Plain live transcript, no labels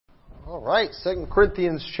All right, 2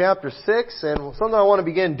 Corinthians chapter 6, and something I want to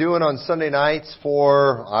begin doing on Sunday nights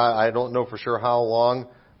for, I don't know for sure how long,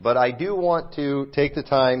 but I do want to take the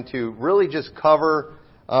time to really just cover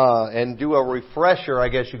and do a refresher, I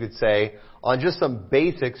guess you could say, on just some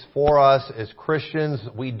basics for us as Christians.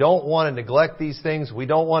 We don't want to neglect these things. We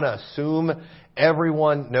don't want to assume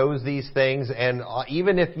everyone knows these things, and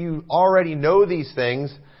even if you already know these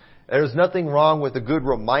things, there's nothing wrong with a good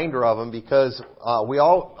reminder of them, because we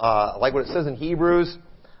all, like what it says in Hebrews,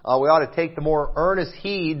 we ought to take the more earnest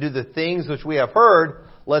heed to the things which we have heard,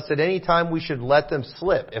 lest at any time we should let them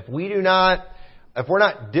slip. If we're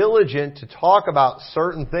not diligent to talk about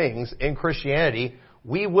certain things in Christianity,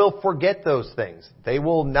 we will forget those things. They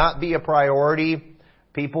will not be a priority.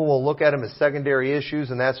 People will look at them as secondary issues,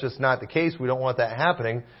 and that's just not the case. We don't want that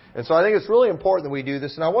happening. And so I think it's really important that we do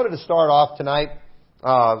this. And I wanted to start off tonight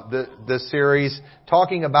this series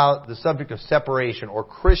talking about the subject of separation, or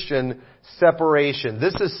Christian separation.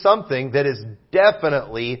 This is something that is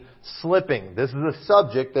definitely slipping. This is a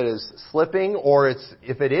subject that is slipping, or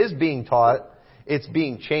if it is being taught, it's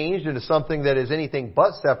being changed into something that is anything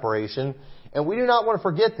but separation. And we do not want to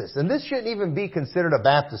forget this. And this shouldn't even be considered a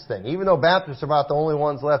Baptist thing. Even though Baptists are about the only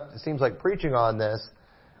ones left, it seems like, preaching on this,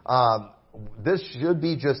 this should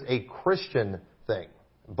be just a Christian thing.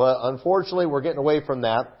 But unfortunately, we're getting away from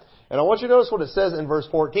that. And I want you to notice what it says in verse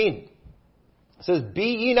 14. It says, "Be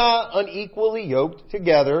ye not unequally yoked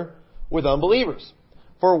together with unbelievers.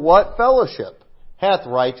 For what fellowship hath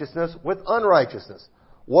righteousness with unrighteousness?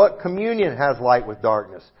 What communion hath light with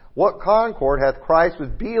darkness? What concord hath Christ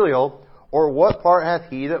with Belial? Or what part hath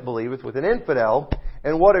he that believeth with an infidel?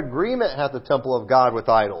 And what agreement hath the temple of God with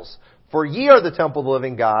idols? For ye are the temple of the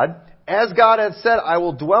living God. As God hath said, I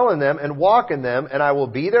will dwell in them and walk in them, and I will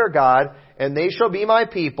be their God, and they shall be my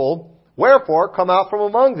people. Wherefore, come out from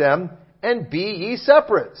among them, and be ye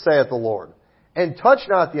separate, saith the Lord. And touch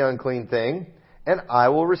not the unclean thing, and I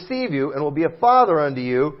will receive you, and will be a father unto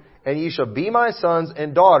you, and ye shall be my sons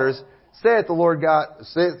and daughters, saith the Lord God,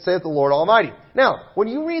 saith the Lord Almighty." Now, when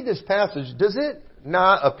you read this passage, does it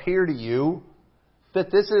not appear to you that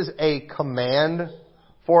this is a command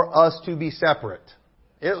for us to be separate?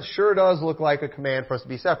 It sure does look like a command for us to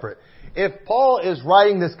be separate. If Paul is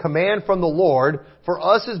writing this command from the Lord for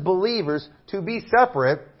us as believers to be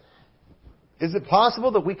separate, is it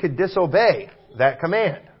possible that we could disobey that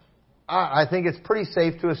command? I think it's pretty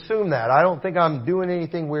safe to assume that. I don't think I'm doing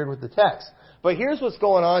anything weird with the text. But here's what's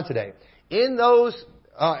going on today. In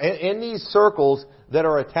these circles that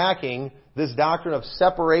are attacking this doctrine of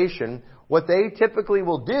separation, what they typically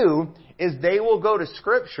will do is they will go to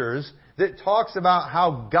scriptures that talks about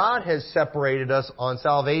how God has separated us on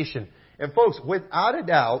salvation. And folks, without a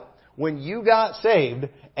doubt, when you got saved,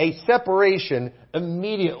 a separation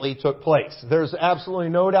immediately took place. There's absolutely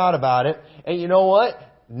no doubt about it. And you know what?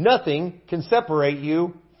 Nothing can separate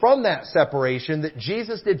you from that separation that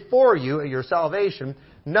Jesus did for you at your salvation.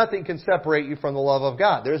 Nothing can separate you from the love of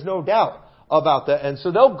God. There's no doubt about that. And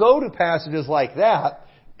so they'll go to passages like that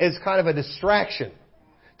as kind of a distraction,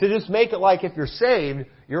 to just make it like if you're saved,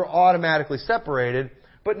 you're automatically separated.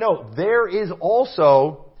 But no, there is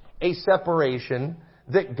also a separation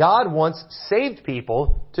that God wants saved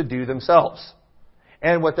people to do themselves.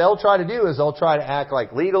 And what they'll try to do is they'll try to act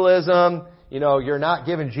like legalism. You're not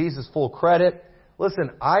giving Jesus full credit. Listen,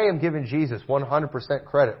 I am giving Jesus 100%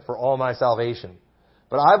 credit for all my salvation.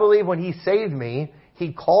 But I believe when He saved me,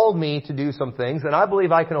 He called me to do some things, and I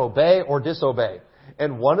believe I can obey or disobey.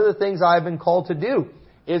 And one of the things I've been called to do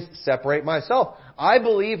is separate myself. I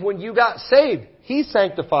believe when you got saved, He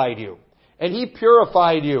sanctified you, and He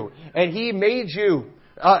purified you, and He made you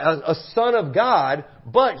a son of God,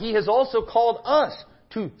 but He has also called us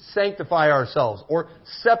to sanctify ourselves or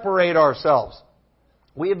separate ourselves.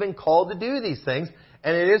 We have been called to do these things,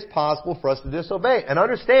 and it is possible for us to disobey. And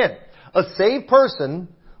understand, a saved person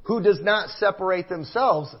who does not separate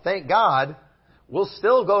themselves, thank God, will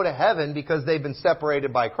still go to heaven because they've been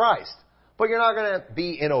separated by Christ. But you're not going to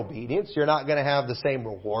be in obedience. You're not going to have the same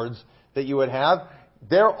rewards that you would have.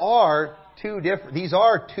 These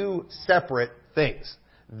are two separate things.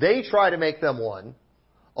 They try to make them one.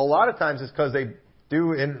 A lot of times it's because they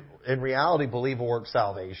do in reality believe a work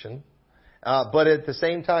salvation. But at the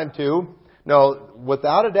same time too, no,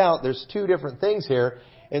 without a doubt, there's two different things here.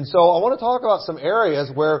 And so I want to talk about some areas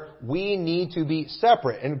where we need to be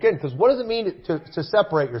separate. And again, because what does it mean to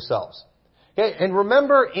separate yourselves? Okay, and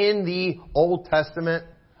remember in the Old Testament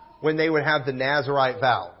when they would have the Nazirite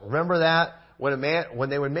vow. Remember that? When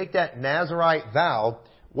they would make that Nazirite vow,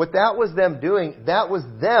 what that was them doing, that was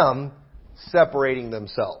them separating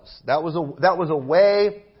themselves. That was a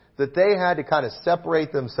way that they had to kind of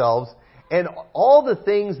separate themselves And all the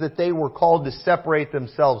things that they were called to separate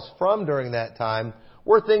themselves from during that time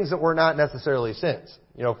were things that were not necessarily sins.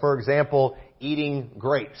 For example, eating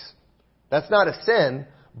grapes. That's not a sin,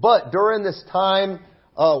 but during this time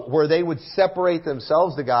where they would separate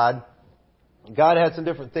themselves to God, God had some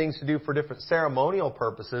different things to do for different ceremonial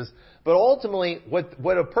purposes. But ultimately,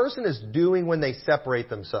 what a person is doing when they separate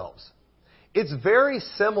themselves, it's very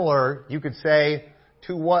similar, you could say,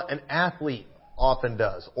 to what an athlete often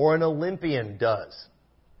does, or an Olympian does.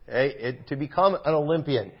 Okay? To become an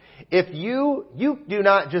Olympian. If you do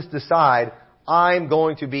not just decide, I'm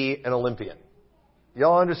going to be an Olympian.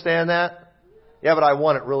 Y'all understand that? Yeah, but I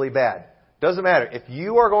want it really bad. Doesn't matter. If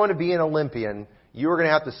you are going to be an Olympian, you are going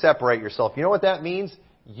to have to separate yourself. You know what that means?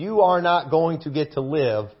 You are not going to get to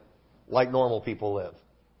live like normal people live.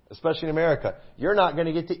 Especially in America. You're not going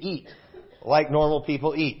to get to eat like normal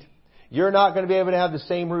people eat. You're not going to be able to have the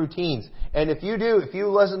same routines. And if you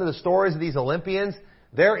listen to the stories of these Olympians,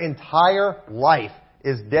 their entire life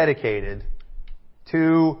is dedicated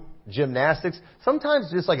to gymnastics.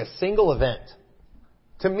 Sometimes just like a single event.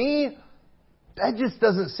 To me, that just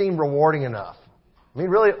doesn't seem rewarding enough. I mean,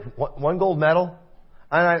 really, one gold medal?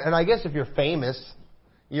 And I guess if you're famous,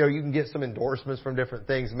 you can get some endorsements from different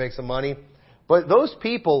things and make some money. But those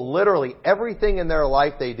people, literally, everything in their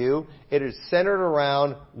life they do, it is centered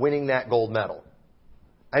around winning that gold medal.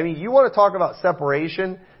 I mean, you want to talk about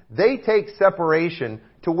separation? They take separation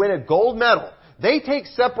to win a gold medal. They take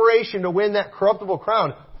separation to win that corruptible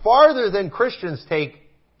crown farther than Christians take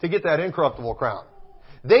to get that incorruptible crown.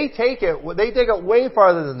 They take it way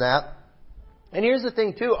farther than that. And here's the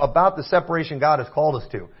thing, too, about the separation God has called us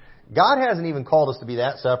to. God hasn't even called us to be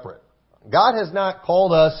that separate. God has not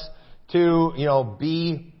called us to,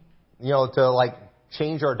 to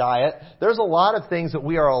change our diet. There's a lot of things that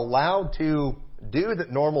we are allowed to do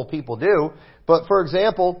that normal people do. But for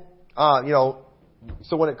example,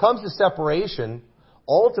 so when it comes to separation,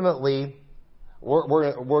 ultimately, we're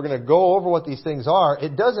going to go over what these things are.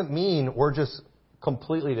 It doesn't mean we're just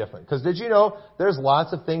completely different. Because did you know there's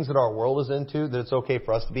lots of things that our world is into that it's okay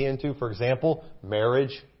for us to be into? For example,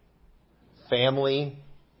 marriage, family.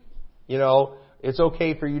 It's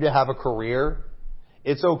okay for you to have a career.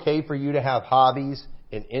 It's okay for you to have hobbies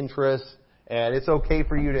and interests. And it's okay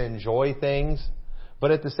for you to enjoy things.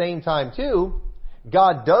 But at the same time, too,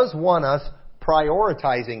 God does want us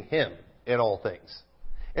prioritizing Him in all things.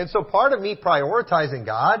 And so part of me prioritizing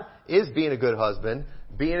God is being a good husband,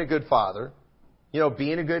 being a good father,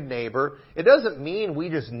 being a good neighbor. It doesn't mean we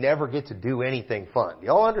just never get to do anything fun.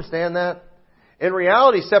 Y'all understand that? In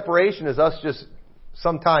reality, separation is us just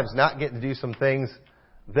sometimes not getting to do some things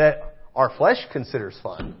that our flesh considers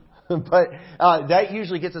fun. But that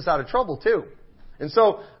usually gets us out of trouble too. And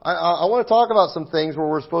so I want to talk about some things where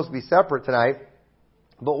we're supposed to be separate tonight.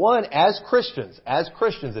 But one, as Christians,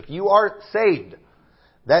 if you are saved,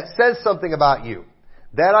 that says something about you.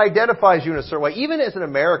 That identifies you in a certain way. Even as an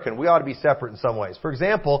American, we ought to be separate in some ways. For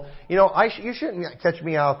example, you shouldn't catch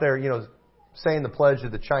me out there, saying the pledge to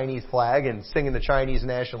the Chinese flag and singing the Chinese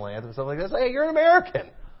national anthem and stuff like that. Say, hey, you're an American.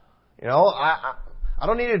 I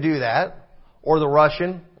don't need to do that. Or the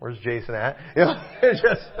Russian. Where's Jason at?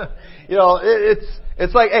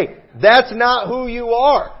 It's like, hey, that's not who you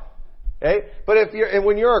are. Okay? But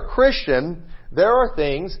when you're a Christian, there are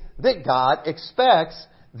things that God expects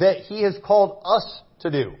that He has called us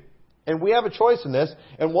to do. And we have a choice in this.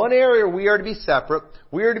 And one area we are to be separate.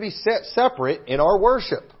 We are to be separate in our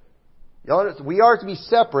worship. We are to be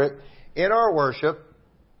separate in our worship.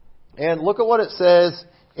 And look at what it says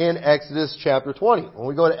in Exodus chapter 20. When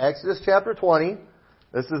we go to Exodus chapter 20,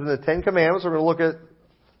 this is in the Ten Commandments. We're going to look at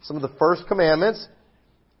some of the first commandments.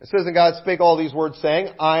 It says, and God spake all these words,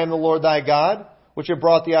 saying, I am the Lord thy God, which have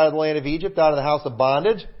brought thee out of the land of Egypt, out of the house of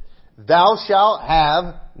bondage. Thou shalt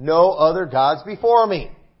have no other gods before me.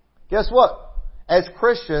 Guess what? As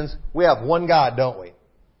Christians, we have one God, don't we?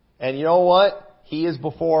 And you know what? He is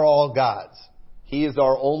before all gods. He is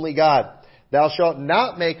our only God. Thou shalt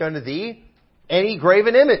not make unto thee any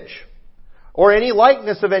graven image, or any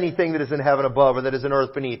likeness of anything that is in heaven above, or that is in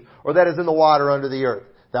earth beneath, or that is in the water under the earth.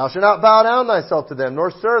 Thou shalt not bow down thyself to them,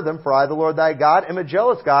 nor serve them, for I, the Lord thy God, am a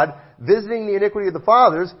jealous God, visiting the iniquity of the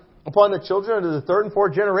fathers upon the children unto the third and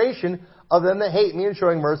fourth generation of them that hate me, and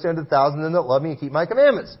showing mercy unto the thousand of them that love me and keep my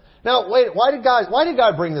commandments. Now, wait, why did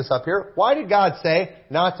God bring this up here? Why did God say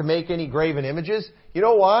not to make any graven images? You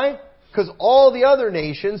know why? Because all the other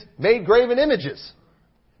nations made graven images.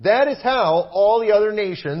 That is how all the other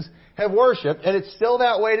nations have worshipped, and it's still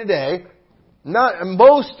that way today. Not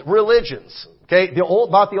most religions, okay?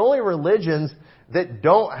 About the only religions that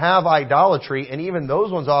don't have idolatry, and even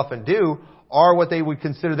those ones often do, are what they would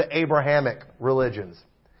consider the Abrahamic religions.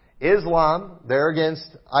 Islam, they're against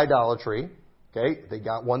idolatry. Okay, they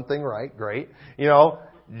got one thing right, great.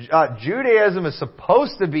 Judaism is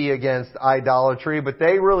supposed to be against idolatry, but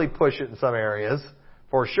they really push it in some areas,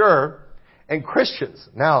 for sure. And Christians.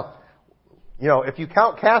 Now, if you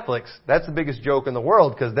count Catholics, that's the biggest joke in the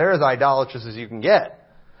world because they're as idolatrous as you can get.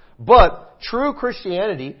 But true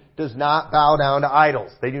Christianity does not bow down to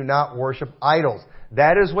idols. They do not worship idols.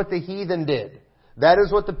 That is what the heathen did. That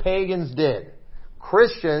is what the pagans did.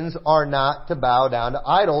 Christians are not to bow down to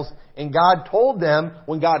idols. And God told them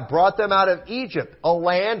when God brought them out of Egypt, a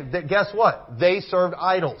land that, guess what? They served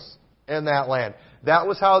idols in that land. That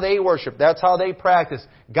was how they worshiped. That's how they practiced.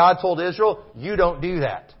 God told Israel, you don't do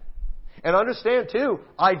that. And understand too,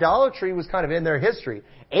 idolatry was kind of in their history.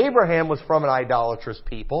 Abraham was from an idolatrous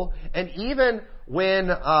people. And even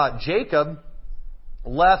when Jacob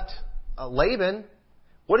left Laban,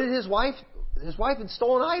 what did his wife had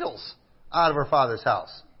stolen idols out of her father's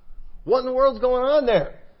house. What in the world's going on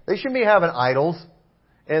there? They shouldn't be having idols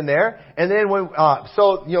in there. And then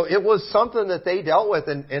it was something that they dealt with,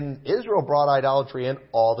 and Israel brought idolatry in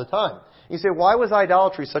all the time. You say, why was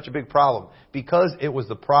idolatry such a big problem? Because it was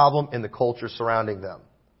the problem in the culture surrounding them.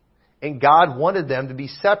 And God wanted them to be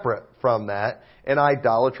separate from that, and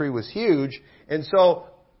idolatry was huge. And so,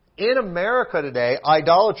 in America today,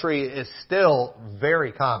 idolatry is still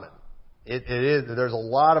very common. It is. There's a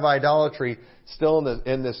lot of idolatry still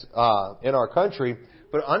in our country.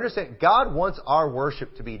 But understand, God wants our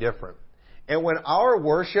worship to be different. And when our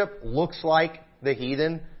worship looks like the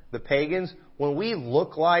heathen, the pagans, when we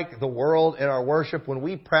look like the world in our worship, when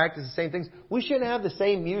we practice the same things, we shouldn't have the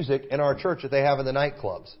same music in our church that they have in the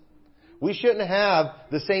nightclubs. We shouldn't have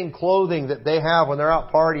the same clothing that they have when they're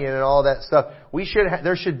out partying and all that stuff.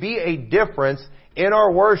 There should be a difference in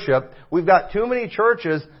our worship. We've got too many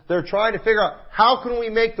churches that are trying to figure out how can we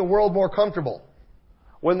make the world more comfortable.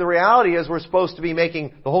 When the reality is we're supposed to be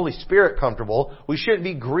making the Holy Spirit comfortable. We shouldn't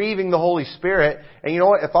be grieving the Holy Spirit. And you know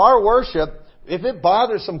what? If our worship, if it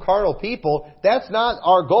bothers some carnal people, that's not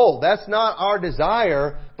our goal. That's not our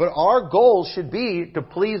desire. But our goal should be to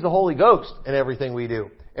please the Holy Ghost in everything we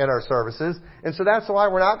do in our services. And so that's why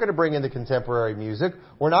we're not going to bring in the contemporary music.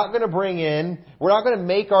 We're not going to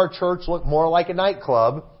make our church look more like a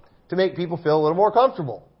nightclub to make people feel a little more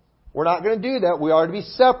comfortable. We're not going to do that. We are to be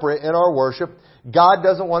separate in our worship. God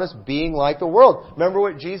doesn't want us being like the world. Remember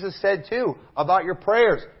what Jesus said too about your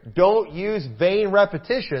prayers. Don't use vain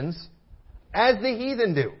repetitions as the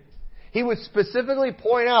heathen do. He would specifically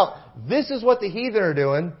point out, this is what the heathen are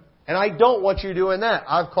doing, and I don't want you doing that.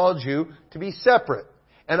 I've called you to be separate.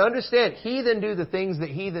 And understand, heathen do the things that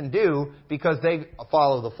heathen do because they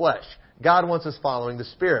follow the flesh. God wants us following the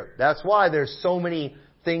Spirit. That's why there's so many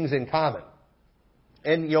things in common.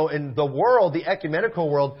 And, in the world, the ecumenical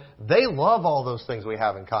world, they love all those things we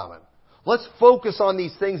have in common. Let's focus on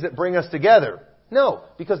these things that bring us together. No,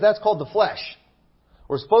 because that's called the flesh.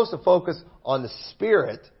 We're supposed to focus on the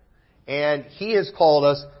Spirit, and He has called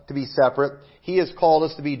us to be separate. He has called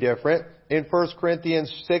us to be different. In 1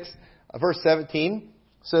 Corinthians 6, verse 17,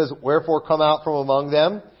 says, wherefore come out from among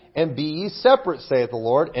them, and be ye separate, saith the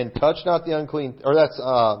Lord, and touch not the unclean... Or that's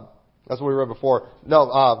what we read before.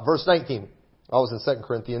 No, verse 19. I was in 2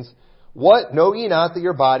 Corinthians. What? Know ye not that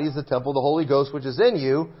your body is the temple of the Holy Ghost which is in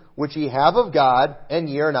you, which ye have of God, and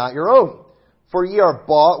ye are not your own? For ye are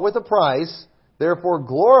bought with a price. Therefore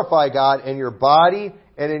glorify God in your body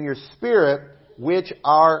and in your spirit, which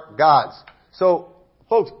are God's. So,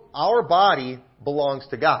 folks, our body belongs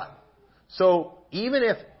to God. So, even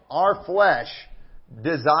if our flesh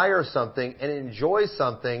desires something and enjoys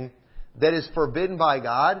something that is forbidden by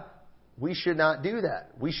God, we should not do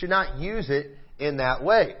that. We should not use it in that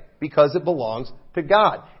way because it belongs to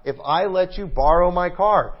God. If I let you borrow my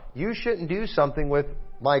car, you shouldn't do something with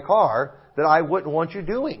my car that I wouldn't want you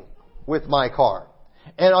doing with my car.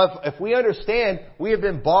 And if we understand we have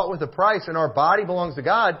been bought with a price and our body belongs to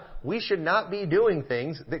God, we should not be doing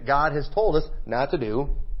things that God has told us not to do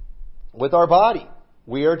with our body.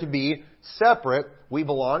 We are to be separate. We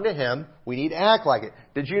belong to Him. We need to act like it.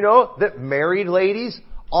 Did you know that married ladies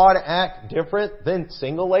ought to act different than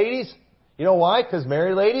single ladies? You know why? Because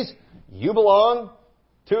married ladies, you belong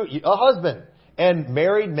to a husband. And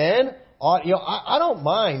married men ought, I don't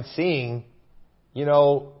mind seeing,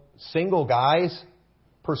 single guys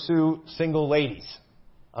pursue single ladies.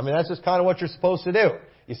 I mean, that's just kind of what you're supposed to do.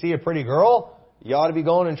 You see a pretty girl, you ought to be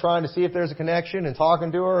going and trying to see if there's a connection and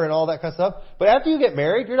talking to her and all that kind of stuff. But after you get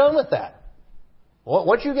married, you're done with that.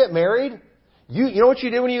 Once you get married, you know what you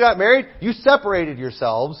did when you got married? You separated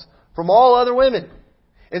yourselves from all other women.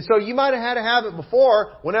 And so you might have had a habit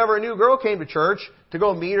before, whenever a new girl came to church, to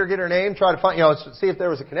go meet her, get her name, try to find, see if there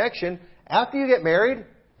was a connection. After you get married,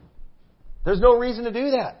 there's no reason to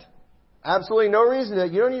do that. Absolutely no reason to.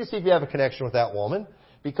 You don't need to see if you have a connection with that woman,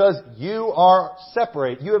 because you are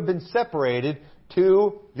separate. You have been separated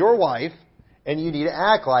to your wife, and you need to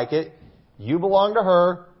act like it. You belong to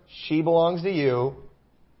her, she belongs to you,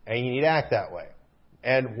 and you need to act that way.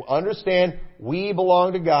 And understand, we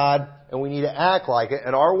belong to God, and we need to act like it.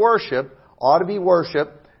 And our worship ought to be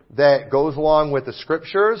worship that goes along with the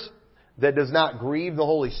Scriptures, that does not grieve the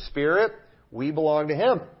Holy Spirit. We belong to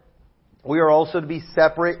Him. We are also to be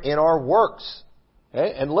separate in our works.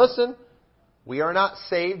 Okay? And listen, we are not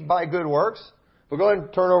saved by good works. We'll go ahead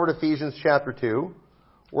and turn over to Ephesians chapter 2,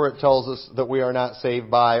 where it tells us that we are not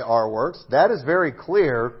saved by our works. That is very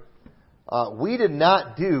clear. We did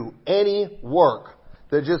not do any work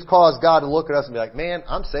that just caused God to look at us and be like, man,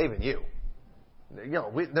 I'm saving you.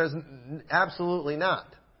 There's absolutely not.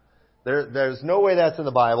 There's no way that's in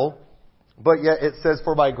the Bible. But yet it says,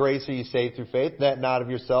 for by grace are you saved through faith, that not of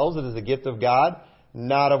yourselves, it is a gift of God,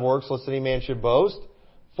 not of works, lest any man should boast.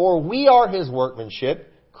 For we are His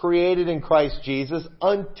workmanship, created in Christ Jesus,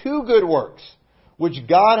 unto good works, which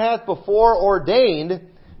God hath before ordained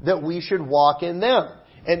that we should walk in them.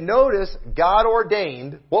 And notice, God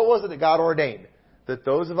ordained, what was it that God ordained? That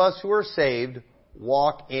those of us who are saved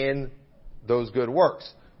walk in those good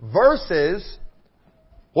works. Versus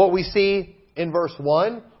what we see in verse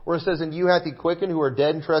 1, where it says, and you hath He quickened who are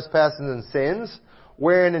dead in trespasses and sins,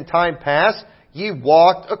 wherein in time past ye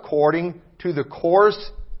walked according to the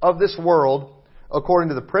course of this world, according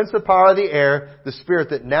to the prince of the power of the air, the spirit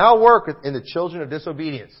that now worketh in the children of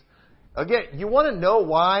disobedience. Again, you want to know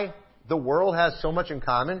why the world has so much in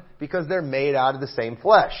common? Because they're made out of the same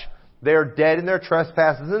flesh. They're dead in their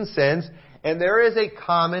trespasses and sins, and there is a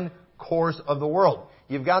common course of the world.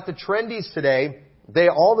 You've got the trendies today. They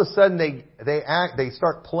all of a sudden they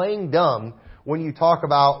start playing dumb when you talk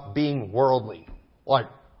about being worldly. Like,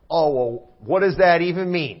 oh, well, what does that even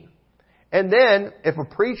mean? And then if a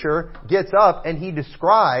preacher gets up and he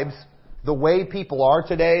describes the way people are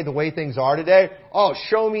today, the way things are today, oh,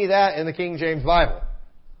 show me that in the King James Bible.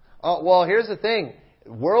 Well, here's the thing.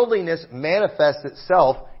 Worldliness manifests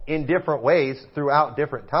itself in different ways throughout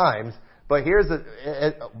different times. But here's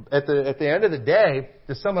at the end of the day,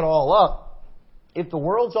 to sum it all up, if the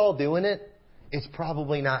world's all doing it, it's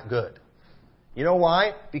probably not good. You know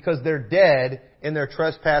why? Because they're dead in their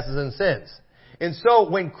trespasses and sins. And so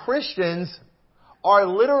when Christians are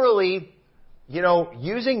literally,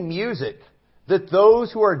 using music that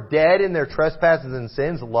those who are dead in their trespasses and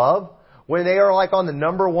sins love, when they are like on the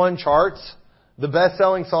number one charts, the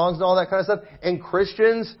best-selling songs and all that kind of stuff, and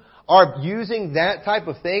Christians are using that type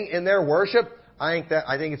of thing in their worship, I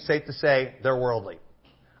think it's safe to say they're worldly.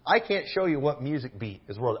 I can't show you what music beat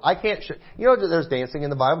is worldly. I can't show. There's dancing in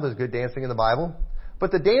the Bible. There's good dancing in the Bible.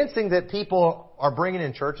 But the dancing that people are bringing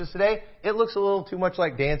in churches today, it looks a little too much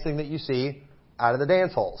like dancing that you see out of the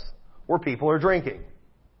dance halls where people are drinking.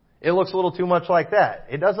 It looks a little too much like that.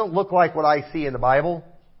 It doesn't look like what I see in the Bible.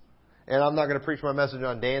 And I'm not going to preach my message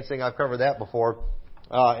on dancing. I've covered that before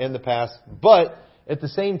in the past. But at the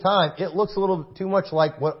same time, it looks a little too much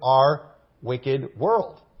like what our wicked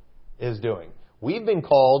world is doing. We've been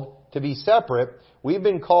called to be separate. We've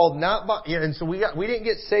been called not by, and so we didn't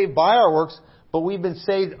get saved by our works, but we've been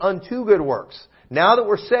saved unto good works. Now that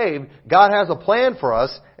we're saved, God has a plan for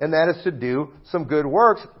us, and that is to do some good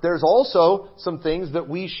works. There's also some things that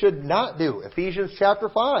we should not do. Ephesians chapter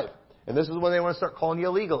 5. And this is when they want to start calling you a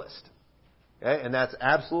legalist. Okay? And that's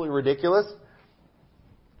absolutely ridiculous.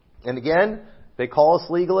 And again, they call us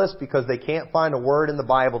legalists because they can't find a word in the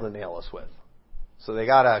Bible to nail us with. So they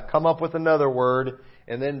gotta come up with another word,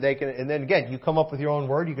 and then again, you come up with your own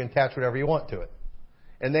word, you can attach whatever you want to it.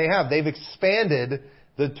 And they've expanded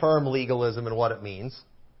the term legalism and what it means,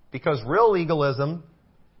 because real legalism,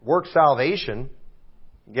 work salvation,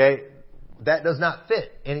 okay, that does not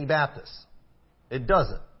fit any Baptists. It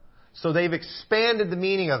doesn't. So they've expanded the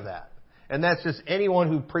meaning of that. And that's just anyone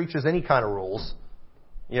who preaches any kind of rules,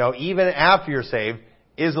 even after you're saved,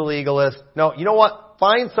 is a legalist. No, you know what?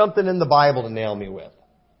 Find something in the Bible to nail me with.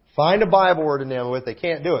 Find a Bible word to nail me with. They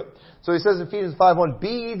can't do it. So he says in Ephesians 5:1, be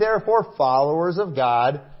ye therefore followers of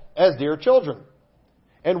God as dear children,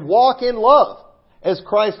 and walk in love, as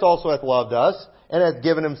Christ also hath loved us, and hath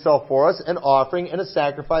given Himself for us, an offering and a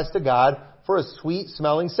sacrifice to God for a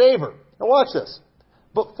sweet-smelling savor. Now watch this.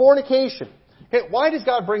 But fornication. Hey, why does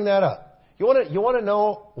God bring that up? You want to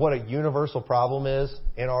know what a universal problem is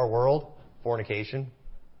in our world? Fornication.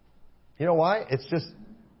 You know why? It's just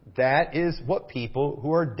That is what people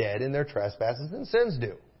who are dead in their trespasses and sins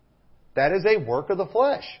do. That is a work of the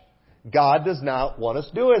flesh. God does not want us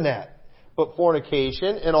doing that. But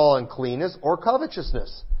fornication and all uncleanness or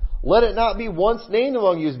covetousness, let it not be once named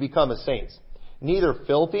among you as become as saints. Neither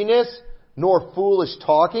filthiness, nor foolish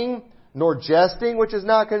talking, nor jesting, which is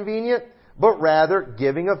not convenient, but rather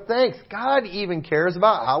giving of thanks. God even cares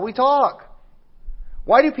about how we talk.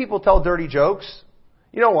 Why do people tell dirty jokes?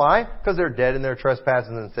 You know why? Because they're dead in their trespasses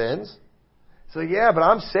and sins. So yeah, but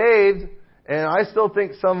I'm saved, and I still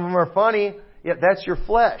think some of them are funny. Yet that's your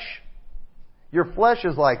flesh. Your flesh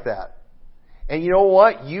is like that. And you know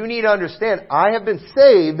what? You need to understand, I have been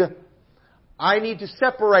saved. I need to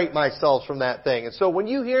separate myself from that thing. And so when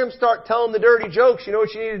you hear him start telling the dirty jokes, you know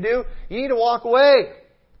what you need to do? You need to walk away.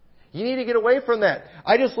 You need to get away from that.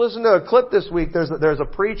 I just listened to a clip this week. There's a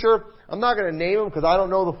preacher. I'm not going to name him because I don't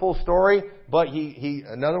know the full story. But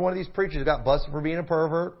another one of these preachers got busted for being a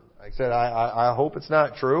pervert. Like I said, I hope it's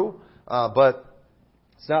not true. But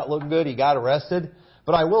it's not looking good. He got arrested.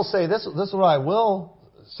 But I will say this is what I will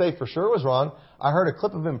say for sure was wrong. I heard a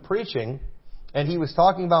clip of him preaching, and he was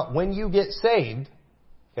talking about when you get saved,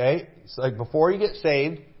 okay, it's like before you get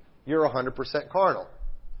saved, you're 100% carnal.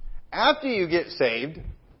 After you get saved,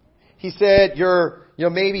 he said you're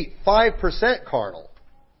maybe 5% carnal,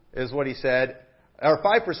 is what he said, or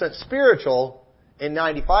 5% spiritual and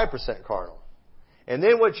 95% carnal. And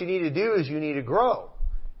then what you need to do is you need to grow.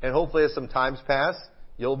 And hopefully as some times pass,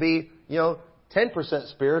 you'll be,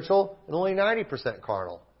 10% spiritual and only 90%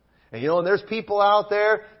 carnal. And and there's people out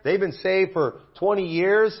there, they've been saved for 20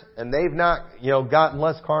 years and they've not, gotten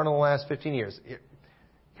less carnal in the last 15 years.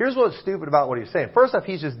 Here's what's stupid about what he's saying. First off,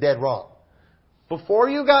 he's just dead wrong. Before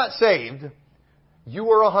you got saved, you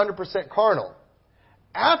were 100% carnal.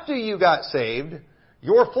 After you got saved,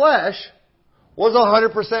 your flesh was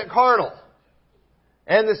 100% carnal.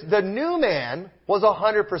 And the new man was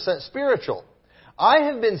 100% spiritual. I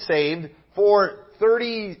have been saved for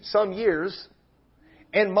 30 some years,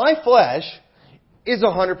 and my flesh is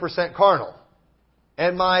 100% carnal.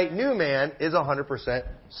 And my new man is 100%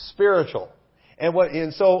 spiritual.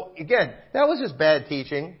 And so, again, that was just bad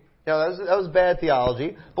teaching. That was bad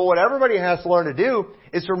theology. But what everybody has to learn to do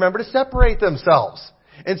is to remember to separate themselves.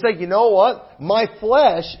 And say, you know what? My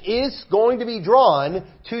flesh is going to be drawn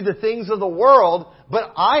to the things of the world,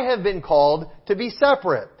 but I have been called to be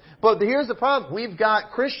separate. But here's the problem. We've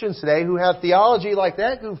got Christians today who have theology like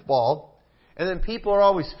that goofball, and then people are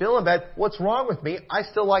always feeling bad. What's wrong with me? I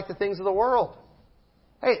still like the things of the world.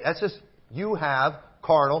 Hey, that's just, you have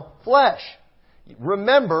carnal flesh.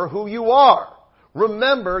 Remember who you are.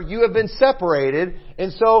 Remember, you have been separated,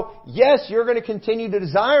 and so, yes, you're going to continue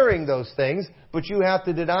desiring those things, but you have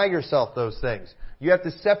to deny yourself those things. You have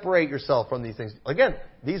to separate yourself from these things. Again,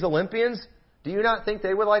 these Olympians, do you not think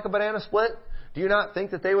they would like a banana split? Do you not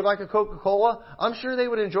think that they would like a Coca-Cola? I'm sure they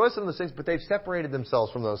would enjoy some of those things, but they've separated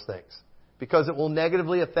themselves from those things because it will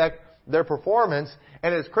negatively affect their performance.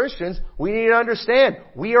 And as Christians, we need to understand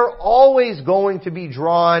we are always going to be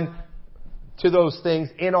drawn to those things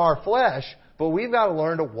in our flesh, but we've got to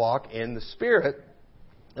learn to walk in the Spirit.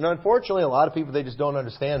 And unfortunately, a lot of people, they just don't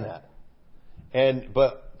understand that.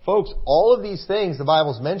 But folks, all of these things the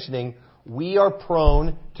Bible's mentioning, we are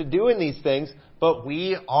prone to doing these things, but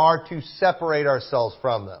we are to separate ourselves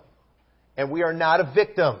from them. And we are not a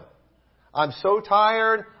victim. I'm so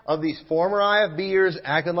tired of these former IFBers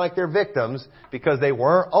acting like they're victims because they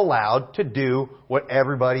weren't allowed to do what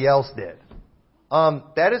everybody else did.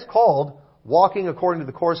 That is called walking according to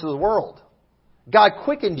the course of the world. God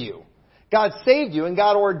quickened you. God saved you, and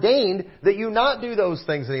God ordained that you not do those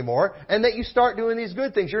things anymore and that you start doing these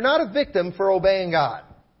good things. You're not a victim for obeying God.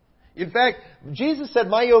 In fact, Jesus said,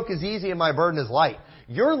 my yoke is easy and my burden is light.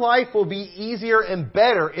 Your life will be easier and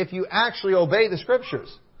better if you actually obey the Scriptures.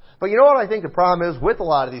 But you know what I think the problem is with a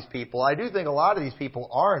lot of these people? I do think a lot of these people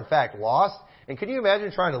are in fact lost. And can you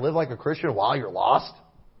imagine trying to live like a Christian while you're lost?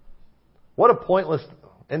 What a pointless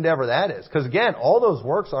endeavor that is. Because again, all those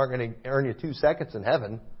works aren't going to earn you 2 seconds in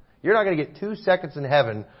heaven. You're not going to get 2 seconds in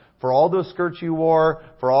heaven for all those skirts you wore,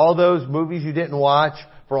 for all those movies you didn't watch,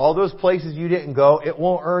 for all those places you didn't go. It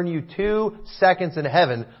won't earn you 2 seconds in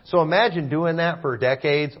heaven. So imagine doing that for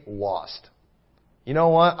decades, lost. You know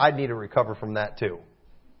what? I'd need to recover from that too.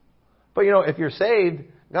 But if you're saved,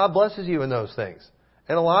 God blesses you in those things.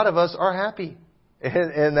 And a lot of us are happy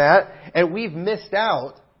in that. And we've missed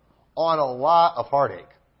out on a lot of heartache.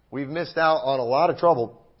 We've missed out on a lot of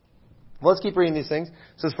trouble. Let's keep reading these things. It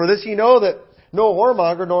says, for this you know that no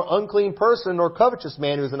whoremonger, nor unclean person, nor covetous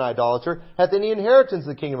man who is an idolater hath any inheritance in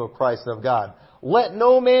the kingdom of Christ and of God. Let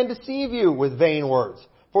no man deceive you with vain words.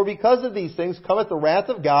 For because of these things cometh the wrath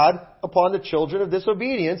of God upon the children of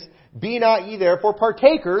disobedience. Be not ye therefore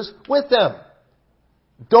partakers with them.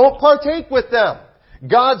 Don't partake with them.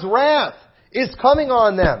 God's wrath is coming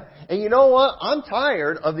on them. And you know what? I'm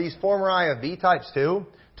tired of these former IFB types too,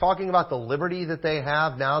 talking about the liberty that they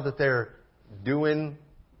have now that they're doing,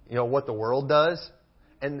 what the world does.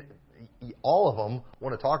 And all of them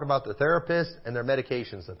want to talk about their therapist and their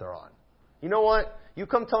medications that they're on. You know what? You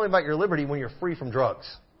come tell me about your liberty when you're free from drugs.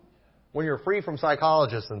 When you're free from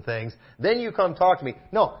psychologists and things, then you come talk to me.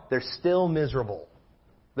 No, they're still miserable.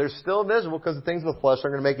 They're still miserable because the things of the flesh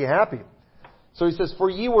aren't going to make you happy. So he says, for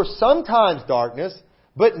ye were sometimes darkness,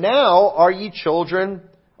 but now are ye children,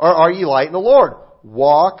 or are ye light in the Lord.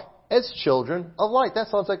 Walk as children of light. That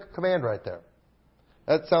sounds like a command right there.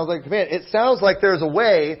 That sounds like a command. It sounds like there's a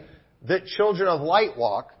way that children of light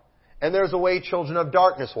walk, and there's a way children of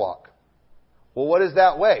darkness walk. Well, what is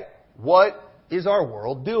that way? What is our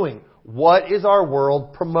world doing? What is our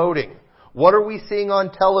world promoting? What are we seeing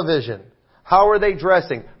on television? How are they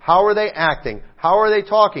dressing? How are they acting? How are they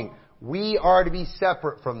talking? We are to be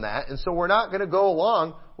separate from that, and so we're not going to go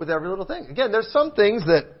along with every little thing. Again, there's some things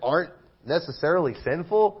that aren't necessarily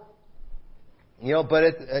sinful, but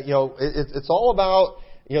it's all about,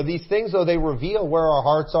 these things, though, they reveal where our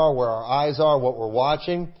hearts are, where our eyes are, what we're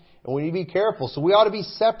watching, and we need to be careful. So we ought to be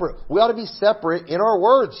separate. We ought to be separate in our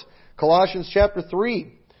words. Colossians chapter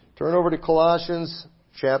 3. Turn over to Colossians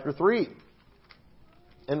chapter 3.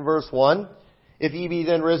 In verse 1, if ye be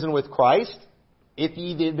then risen with Christ, if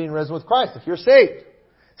ye did be risen with Christ, if you're saved,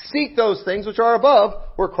 seek those things which are above,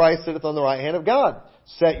 where Christ sitteth on the right hand of God.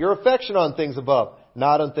 Set your affection on things above,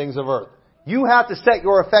 not on things of earth. You have to set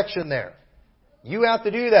your affection there. You have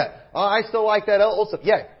to do that. Oh, I still like that old stuff.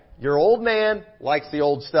 Yeah, your old man likes the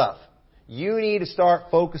old stuff. You need to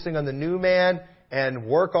start focusing on the new man and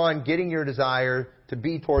work on getting your desire to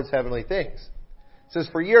be towards heavenly things. It says,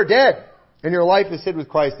 for ye are dead, and your life is hid with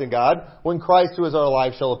Christ in God. When Christ, who is our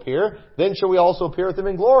life, shall appear, then shall we also appear with him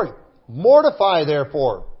in glory. Mortify,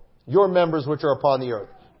 therefore, your members which are upon the earth.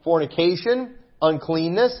 Fornication,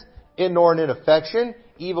 uncleanness, inordinate affection,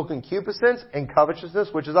 evil concupiscence, and covetousness,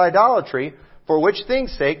 which is idolatry, for which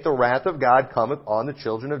things' sake the wrath of God cometh on the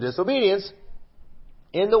children of disobedience,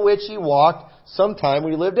 in the which ye walked sometime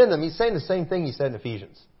when ye lived in them. He's saying the same thing he said in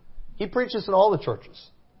Ephesians. He preached this in all the churches.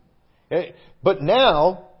 But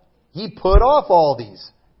now, ye put off all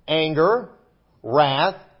these: anger,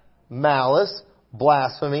 wrath, malice,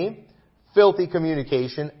 blasphemy, filthy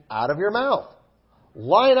communication out of your mouth.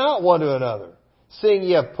 Lie not one to another, seeing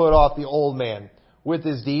ye have put off the old man with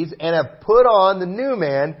his deeds, and have put on the new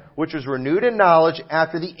man, which is renewed in knowledge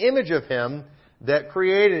after the image of him that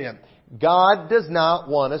created him. God does not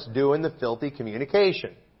want us doing the filthy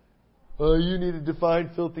communication. Oh, you need to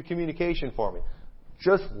define filthy communication for me.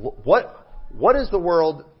 Just what is the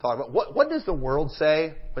world talking about? What does the world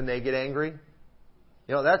say when they get angry?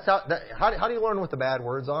 That's how do you learn what the bad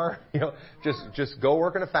words are? Just go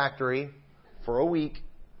work in a factory for a week,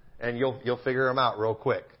 and you'll figure them out real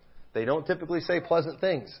quick. They don't typically say pleasant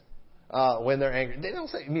things when they're angry. They don't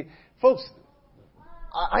say. Folks,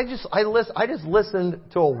 I just listened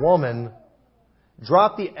to a woman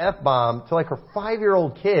drop the F-bomb to her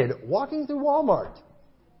 5-year-old kid walking through Walmart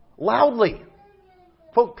loudly.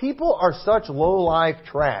 Folks, people are such low-life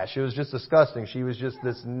trash. It was just disgusting. She was just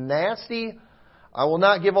this nasty. I will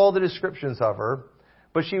not give all the descriptions of her,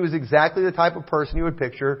 but she was exactly the type of person you would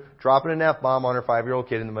picture dropping an F-bomb on her 5-year-old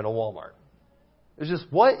kid in the middle of Walmart. It's just,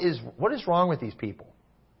 what is wrong with these people?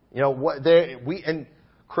 And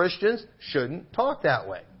Christians shouldn't talk that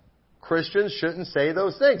way. Christians shouldn't say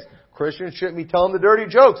those things. Christians shouldn't be telling the dirty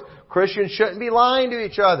jokes. Christians shouldn't be lying to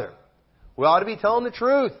each other. We ought to be telling the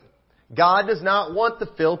truth. God does not want the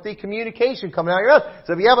filthy communication coming out of your mouth.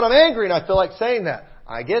 So, yeah, but I'm angry and I feel like saying that.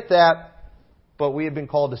 I get that, but we have been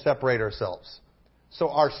called to separate ourselves. So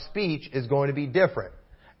our speech is going to be different.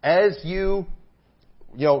 As where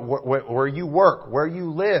you work, where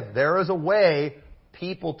you live, there is a way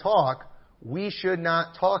people talk. We should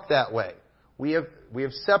not talk that way. We have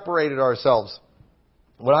separated ourselves.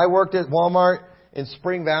 When I worked at Walmart in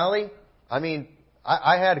Spring Valley,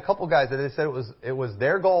 I had a couple guys that they said it was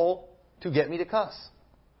their goal to get me to cuss,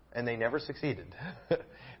 and they never succeeded.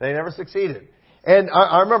 They never succeeded. And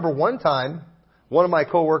I remember one time, one of my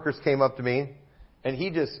coworkers came up to me, and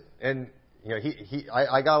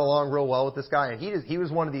I got along real well with this guy, and he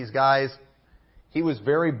was one of these guys. He was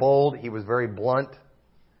very bold. He was very blunt.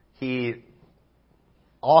 He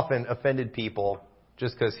often offended people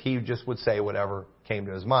just because he just would say whatever came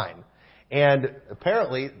to his mind. And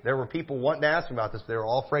apparently, there were people wanting to ask me about this. They were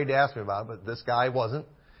all afraid to ask me about it, but this guy wasn't.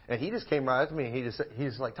 And he just came right up to me, and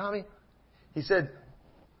he's like, Tommy, he said,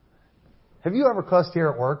 have you ever cussed here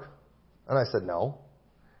at work? And I said, no.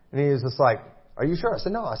 And he was just like, are you sure? I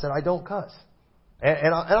said, no. I said, I don't cuss.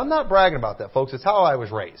 And I'm not bragging about that, folks. It's how I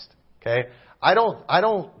was raised. Okay? I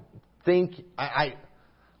don't think,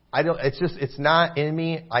 it's not in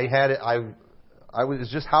me.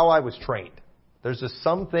 It's just how I was trained. There's just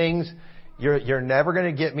some things, you're never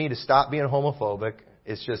going to get me to stop being homophobic.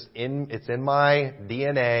 It's just it's in my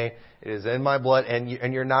DNA. It is in my blood, and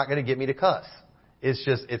you're not going to get me to cuss.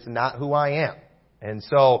 It's not who I am. And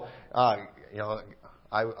so, I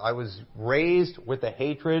was raised with a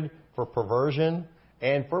hatred for perversion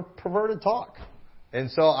and for perverted talk. And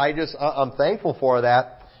so I'm thankful for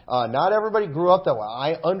that. Not everybody grew up that way.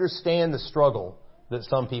 I understand the struggle that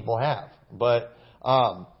some people have. But,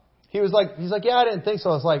 he's like, yeah, I didn't think so.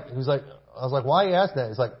 I was like, why are you asking that?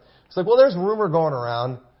 He's like, well, there's a rumor going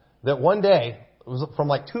around that one day, it was from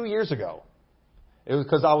like 2 years ago. It was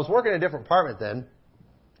because I was working in a different department then,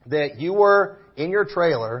 that you were in your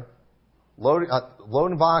trailer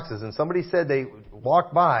loading boxes, and somebody said they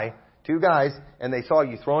walked by, 2 guys, and they saw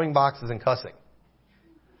you throwing boxes and cussing.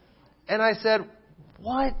 And I said,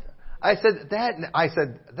 what? I said,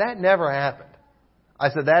 that never happened. I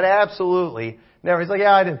said, that absolutely never. He's like,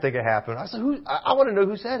 yeah, I didn't think it happened. I said, I want to know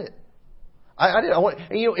who said it. I did.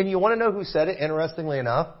 And you want to know who said it? Interestingly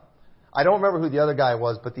enough, I don't remember who the other guy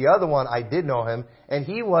was, but the other one, I did know him, and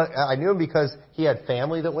I knew him because he had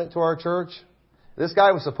family that went to our church. This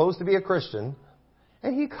guy was supposed to be a Christian,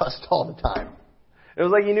 and he cussed all the time. It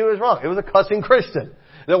was like he knew it was wrong. It was a cussing Christian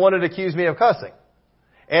that wanted to accuse me of cussing.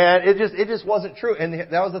 And it just wasn't true. And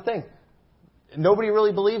that was the thing. Nobody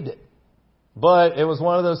really believed it. But it was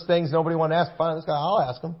one of those things nobody wanted to ask. Fine, this guy, I'll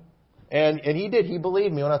ask him. And he did. He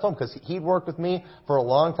believed me when I told him, because he'd worked with me for a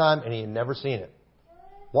long time and he had never seen it.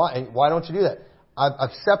 Why? And why don't you do that?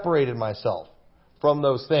 I've separated myself from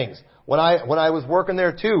those things. When I was working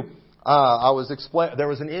there too, there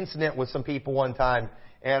was an incident with some people one time,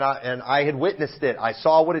 and I had witnessed it. I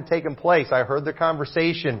saw what had taken place. I heard the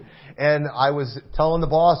conversation, and I was telling the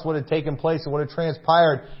boss what had taken place and what had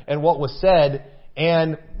transpired and what was said.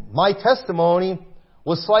 And my testimony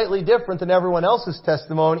was slightly different than everyone else's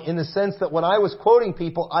testimony, in the sense that when I was quoting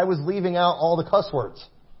people, I was leaving out all the cuss words.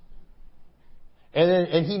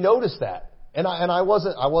 And he noticed that. And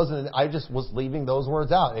I just was leaving those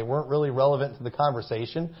words out. They weren't really relevant to the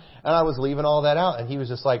conversation. And I was leaving all that out. And he was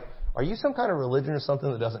just like, are you some kind of religion or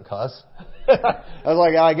something that doesn't cuss? I was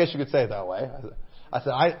like, I guess you could say it that way. I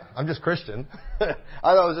said, I'm just Christian. I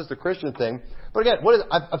thought it was just a Christian thing. But again,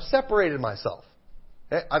 I've separated myself.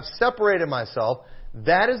 I've separated myself.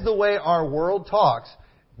 That is the way our world talks.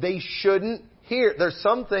 They shouldn't hear. There's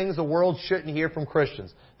some things the world shouldn't hear from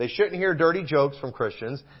Christians. They shouldn't hear dirty jokes from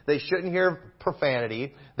Christians. They shouldn't hear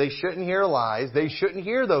profanity. They shouldn't hear lies. They shouldn't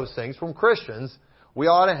hear those things from Christians. We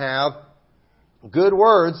ought to have good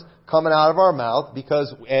words coming out of our mouth,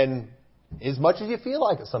 and as much as you feel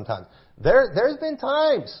like it sometimes. There's been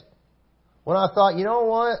times when I thought, you know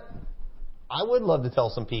what? I would love to tell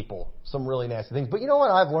some people some really nasty things. But you know what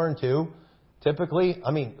I've learned too? Typically,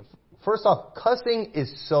 first off, cussing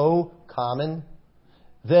is so common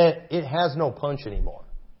that it has no punch anymore.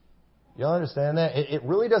 You understand that? It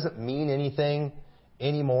really doesn't mean anything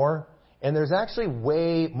anymore. And there's actually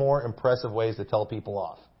way more impressive ways to tell people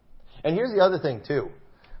off. And here's the other thing too.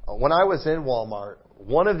 When I was in Walmart,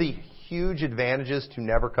 one of the huge advantages to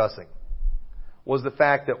never cussing was the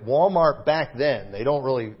fact that Walmart back then, they don't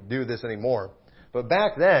really do this anymore, but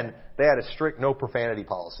back then they had a strict no profanity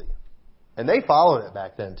policy. And they followed it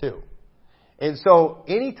back then too. And so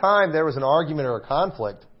anytime there was an argument or a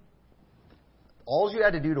conflict, all you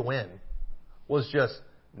had to do to win was just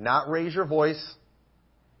not raise your voice,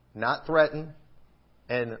 not threaten,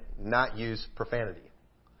 and not use profanity.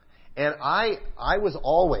 And I was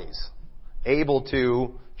always able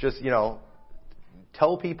to just,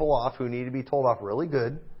 tell people off who need to be told off really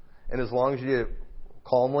good. And as long as you did it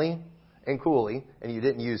calmly and coolly and you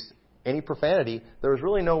didn't use any profanity, there was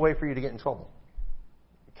really no way for you to get in trouble.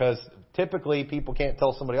 Because typically people can't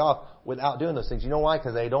tell somebody off without doing those things. You know why?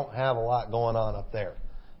 Because they don't have a lot going on up there.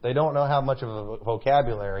 They don't know how much of a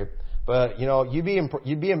vocabulary. But, you'd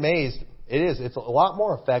be amazed. It's a lot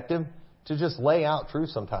more effective to just lay out truth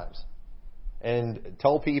sometimes. And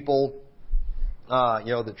tell people,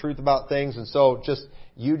 the truth about things. And so just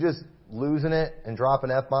losing it and dropping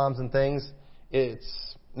F-bombs and things,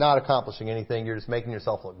 it's not accomplishing anything. You're just making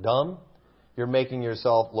yourself look dumb. You're making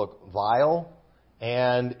yourself look vile.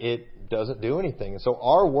 And it doesn't do anything. And so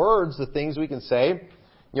our words, the things we can say,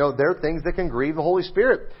 they're things that can grieve the Holy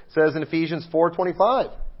Spirit. It says in Ephesians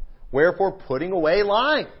 4:25, wherefore putting away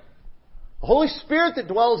lying. The Holy Spirit that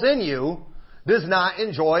dwells in you does not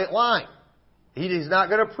enjoy lying. He is not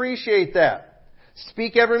going to appreciate that.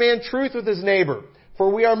 Speak every man truth with his neighbor,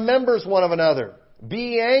 for we are members one of another. Be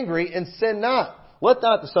ye angry and sin not. Let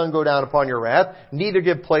not the sun go down upon your wrath, neither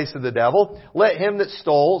give place to the devil. Let him that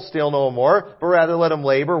stole steal no more, but rather let him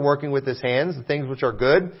labor, working with his hands, the things which are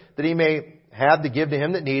good, that he may have to give to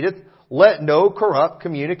him that needeth. Let no corrupt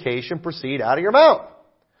communication proceed out of your mouth,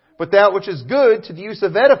 but that which is good to the use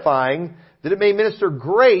of edifying, that it may minister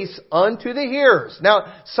grace unto the hearers.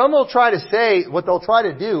 Now, some will try to say what they'll try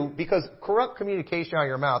to do, because corrupt communication out of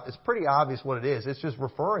your mouth is pretty obvious what it is. It's just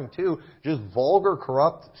referring to just vulgar,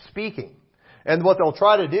 corrupt speaking. And what they'll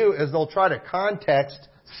try to do is they'll try to context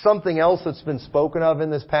something else that's been spoken of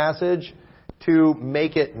in this passage to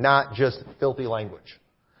make it not just filthy language.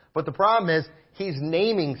 But the problem is, he's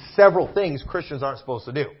naming several things Christians aren't supposed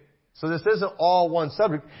to do. So this isn't all one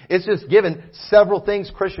subject. It's just given several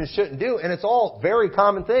things Christians shouldn't do. And it's all very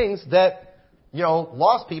common things that,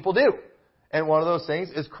 lost people do. And one of those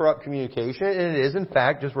things is corrupt communication. And it is, in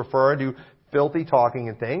fact, just referring to filthy talking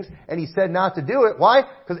and things. And he said not to do it. Why?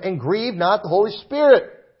 Because, and grieve not the Holy Spirit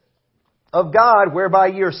of God, whereby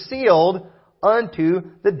ye are sealed unto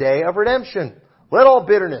the day of redemption. Let all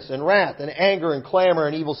bitterness and wrath and anger and clamor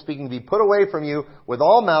and evil speaking be put away from you with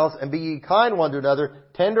all malice, and be ye kind one to another,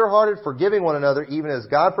 tender-hearted, forgiving one another, even as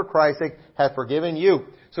God for Christ's sake hath forgiven you.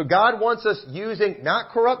 So God wants us using not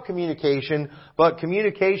corrupt communication, but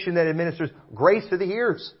communication that administers grace to the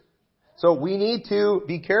hearers. So we need to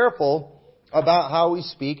be careful about how we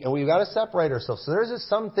speak, and we've got to separate ourselves. So there's just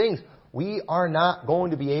some things we are not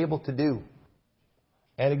going to be able to do.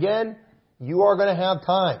 And again, you are going to have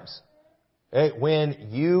times when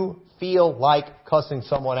you feel like cussing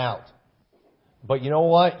someone out. But you know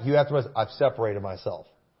what? You have to realize, I've separated myself.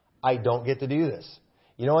 I don't get to do this.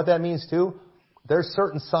 You know what that means too? There's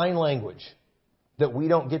certain sign language that we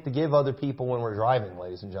don't get to give other people when we're driving,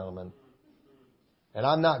 ladies and gentlemen. And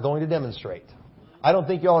I'm not going to demonstrate. I don't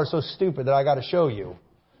think y'all are so stupid that I got to show you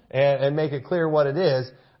and make it clear what it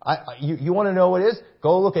is. You want to know what it is?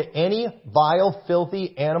 Go look at any vile,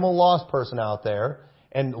 filthy, animal lost person out there.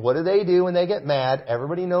 And what do they do when they get mad?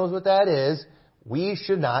 Everybody knows what that is. We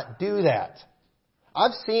should not do that. I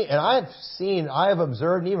have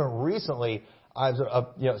observed, and even recently,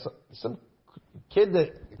 some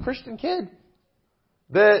Christian kid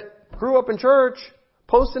that grew up in church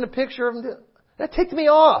posting a picture of him. That ticked me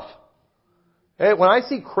off. Hey, when I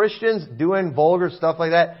see Christians doing vulgar stuff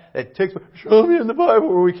like that, it ticks me. Show me in the Bible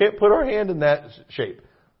where we can't put our hand in that shape.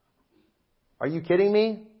 Are you kidding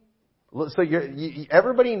me? So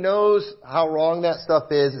everybody knows how wrong that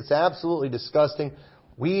stuff is. It's absolutely disgusting.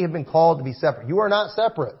 We have been called to be separate. You are not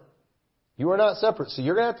separate. You are not separate. So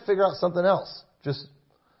you're going to have to figure out something else. Just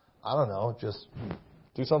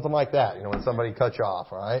do something like that. When somebody cuts you off,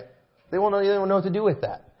 all right? They won't know what to do with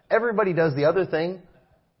that. Everybody does the other thing.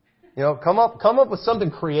 Come up with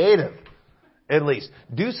something creative, at least.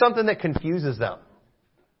 Do something that confuses them.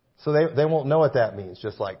 So they won't know what that means.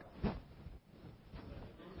 Just like,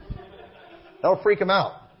 that'll freak them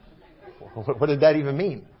out. What did that even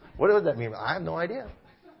mean? What does that mean? I have no idea.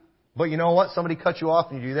 But you know what? Somebody cuts you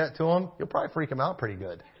off and you do that to them, you'll probably freak them out pretty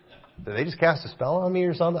good. Did they just cast a spell on me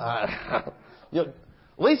or something? At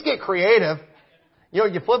least get creative. You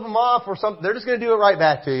flip them off or something. They're just going to do it right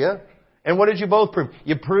back to you. And what did you both prove?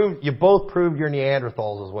 You both proved you're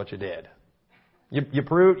Neanderthals is what you did. You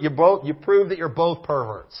proved that you're both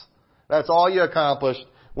perverts. That's all you accomplished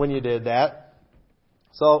when you did that.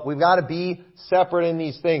 So we've got to be separate in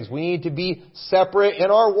these things. We need to be separate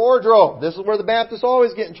in our wardrobe. This is where the Baptists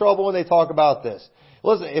always get in trouble when they talk about this.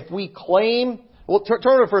 Listen, if we claim, turn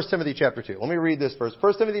to 1 Timothy chapter 2. Let me read this first.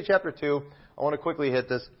 1 Timothy chapter 2. I want to quickly hit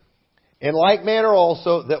this. In like manner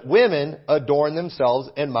also that women adorn themselves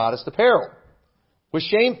in modest apparel, with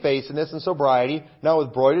shamefacedness and sobriety, not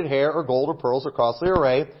with broidered hair or gold or pearls or costly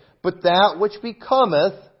array, but that which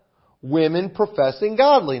becometh women professing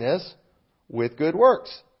godliness with good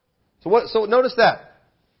works. So notice that.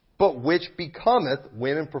 But which becometh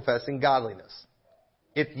women professing godliness.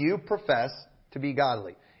 If you profess to be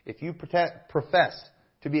godly, if you profess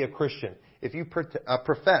to be a Christian, if you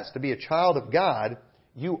profess to be a child of God,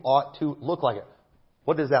 you ought to look like it.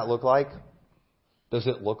 What does that look like? Does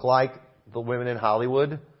it look like the women in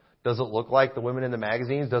Hollywood? Does it look like the women in the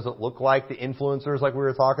magazines? Does it look like the influencers like we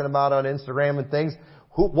were talking about on Instagram and things?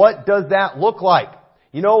 What does that look like?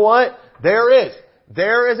 You know what? There is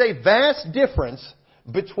a vast difference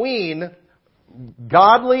between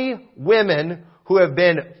godly women who have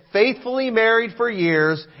been faithfully married for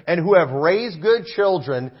years and who have raised good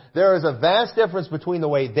children. There is a vast difference between the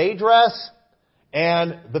way they dress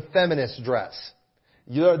and the feminist dress.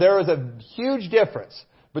 There is a huge difference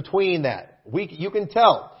between that. You can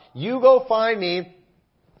tell. You go find me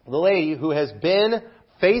the lady who has been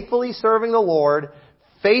faithfully serving the Lord,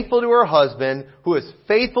 faithful to her husband, who has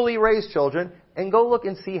faithfully raised children, and go look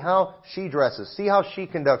and see how she dresses. See how she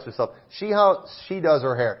conducts herself. See how she does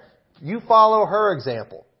her hair. You follow her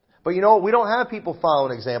example. But you know what? We don't have people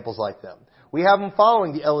following examples like them. We have them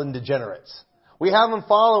following the Ellen DeGeneres. We have them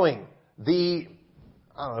following the,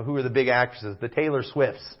 I don't know, who are the big actresses? The Taylor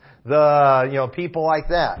Swifts. People like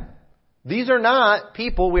that. These are not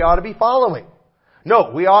people we ought to be following.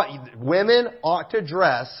 No, women ought to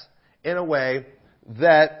dress in a way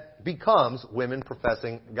that becomes women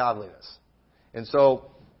professing godliness. And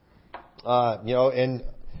so, and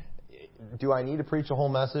do I need to preach a whole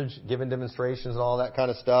message, giving demonstrations and all that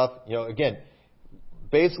kind of stuff? Again,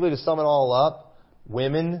 basically to sum it all up,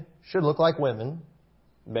 women should look like women.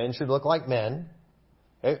 Men should look like men.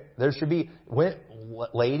 There should be,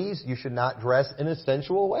 ladies, you should not dress in a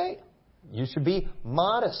sensual way. You should be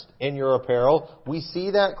modest in your apparel. We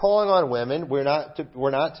see that calling on women. We're not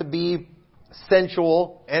to be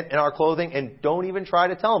sensual in our clothing, and don't even try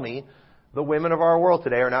to tell me the women of our world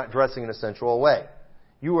today are not dressing in a sensual way.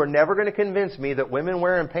 You are never going to convince me that women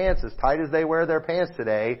wearing pants as tight as they wear their pants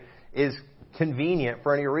today is convenient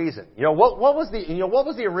for any reason. What was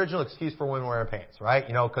the original excuse for women wearing pants, right?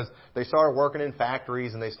 Because they started working in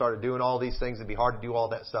factories and they started doing all these things. It'd be hard to do all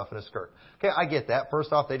that stuff in a skirt. Okay, I get that.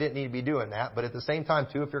 First off, they didn't need to be doing that. But at the same time,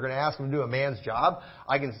 too, if you're going to ask them to do a man's job,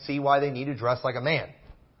 I can see why they need to dress like a man.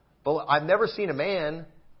 But I've never seen a man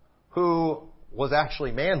who was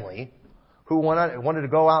actually manly who wanted to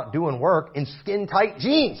go out doing work in skin-tight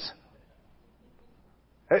jeans.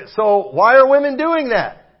 So why are women doing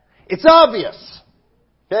that? It's obvious.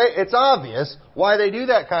 Okay? It's obvious why they do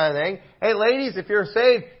that kind of thing. Hey, ladies, if you're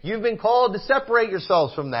saved, you've been called to separate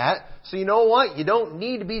yourselves from that. So you know what? You don't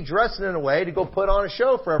need to be dressing in a way to go put on a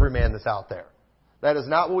show for every man that's out there. That is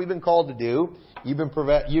not what we've been called to do. You've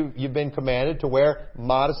been commanded to wear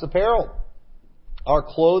modest apparel. Our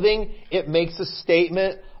clothing, it makes a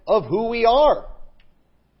statement of who we are.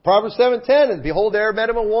 Proverbs 7:10, and behold, there met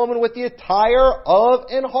him a woman with the attire of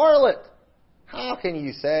an harlot. How can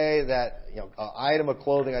you say that an item of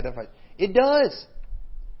clothing identifies? It does.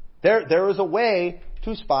 There is a way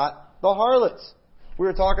to spot the harlots. We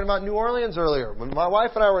were talking about New Orleans earlier. When my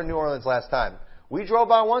wife and I were in New Orleans last time, we drove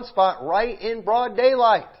by one spot right in broad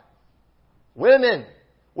daylight. Women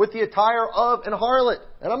with the attire of an harlot.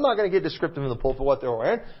 And I'm not going to get descriptive in the pulpit what they were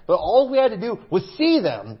wearing, but all we had to do was see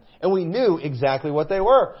them, and we knew exactly what they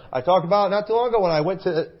were. I talked about it not too long ago when I went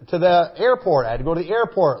to the airport. I had to go to the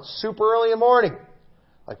airport super early in the morning.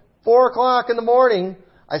 Like 4 o'clock in the morning,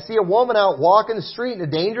 I see a woman out walking the street in a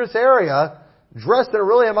dangerous area, dressed in a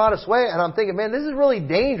really immodest way, and I'm thinking, man, this is really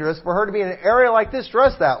dangerous for her to be in an area like this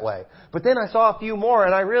dressed that way. But then I saw a few more,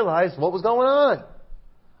 and I realized what was going on.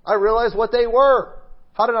 I realized what they were.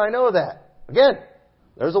 How did I know that? Again,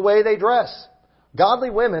 there's a way they dress. Godly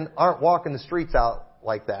women aren't walking the streets out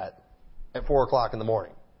like that at 4 o'clock in the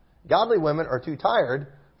morning. Godly women are too tired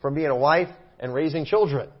from being a wife and raising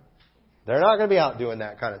children. They're not going to be out doing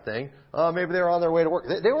that kind of thing. Maybe they were on their way to work.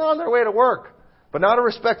 They were on their way to work, but not a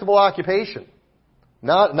respectable occupation.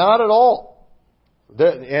 Not at all.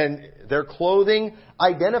 And their clothing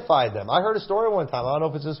identified them. I heard a story one time. I don't know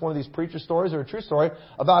if it's just one of these preacher stories or a true story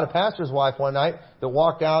about a pastor's wife one night that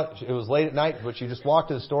walked out. It was late at night, but she just walked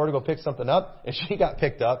to the store to go pick something up, and she got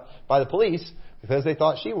picked up by the police because they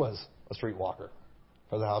thought she was a streetwalker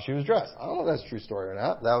because of how she was dressed. I don't know if that's a true story or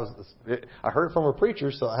not. I heard it from a preacher,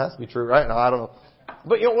 so it has to be true, right? No, I don't know.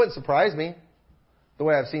 But it wouldn't surprise me the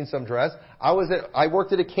way I've seen some dress. I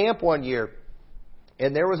worked at a camp one year.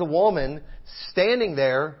 And there was a woman standing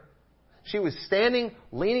there. She was standing,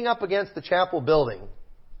 leaning up against the chapel building.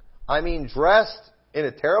 I mean, dressed in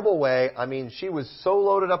a terrible way. I mean, she was so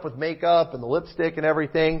loaded up with makeup and the lipstick and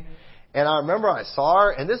everything. And I remember I saw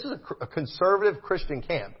her, and this is a conservative Christian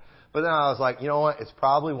camp. But then I was like, you know what? It's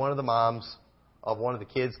probably one of the moms of one of the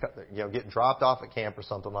kids, getting dropped off at camp or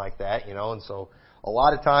something like that, And so a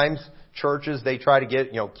lot of times churches, they try to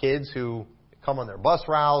get, kids who come on their bus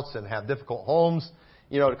routes and have difficult homes,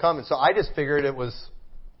 to come. And so I just figured it was,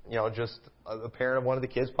 just a parent of one of the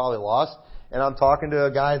kids probably lost. And I'm talking to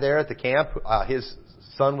a guy there at the camp. His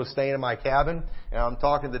son was staying in my cabin. And I'm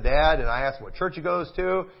talking to the dad, and I asked what church he goes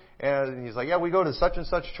to. And he's like, yeah, we go to such and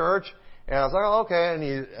such church. And I was like, oh,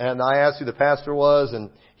 okay. And I asked who the pastor was, and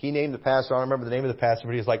he named the pastor. I don't remember the name of the pastor,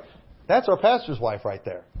 but he was like, that's our pastor's wife right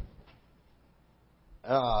there.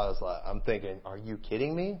 And I'm thinking, are you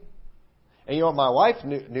kidding me? And my wife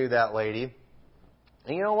knew that lady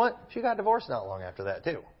And you know what? She got divorced not long after that,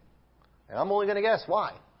 too. And I'm only going to guess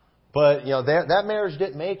why. But, that marriage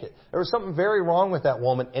didn't make it. There was something very wrong with that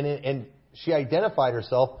woman, and she identified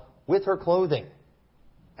herself with her clothing.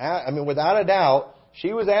 Without a doubt,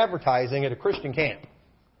 she was advertising at a Christian camp.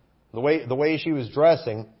 The way she was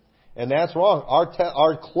dressing, and that's wrong.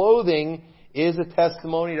 Our clothing is a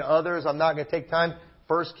testimony to others. I'm not going to take time.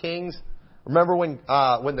 1 Kings. Remember when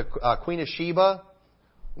the Queen of Sheba,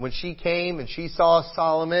 when she came and she saw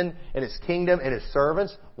Solomon and his kingdom and his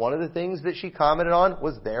servants, one of the things that she commented on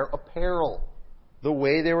was their apparel. The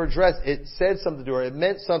way they were dressed. It said something to her. It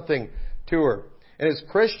meant something to her. And as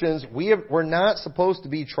Christians, we're not supposed to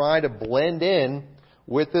be trying to blend in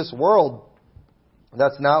with this world.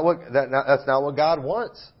 That's not what God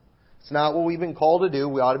wants. It's not what we've been called to do.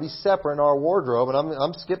 We ought to be separate in our wardrobe. And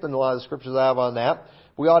I'm skipping a lot of the scriptures I have on that.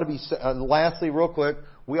 We ought to be, lastly, real quick,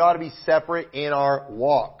 we ought to be separate in our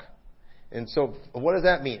walk. And so, what does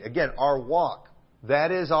that mean? Again, our walk.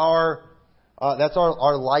 That is our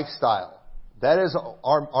lifestyle. That is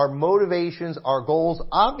our motivations, our goals.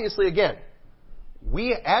 Obviously, again,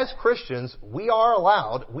 we as Christians, we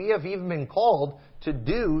have even been called to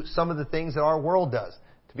do some of the things that our world does.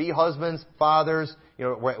 To be husbands, fathers,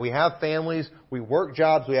 we have families, we work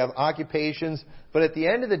jobs, we have occupations. But at the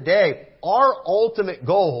end of the day, our ultimate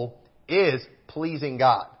goal is pleasing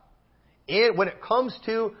God. When it comes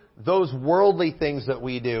to those worldly things that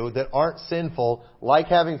we do that aren't sinful, like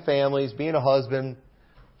having families, being a husband,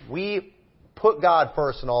 we put God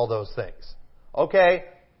first in all those things. Okay,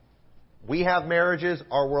 we have marriages,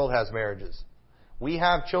 our world has marriages. We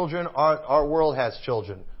have children, our world has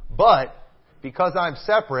children. But because I'm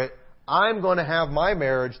separate, I'm going to have my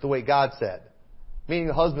marriage the way God said. Meaning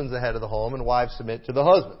the husband's the head of the home and wives submit to the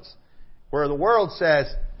husbands. Where the world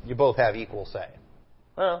says, you both have equal say.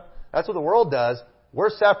 Well, that's what the world does.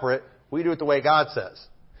 We're separate. We do it the way God says.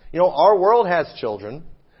 Our world has children,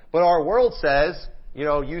 but our world says,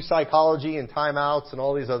 use psychology and timeouts and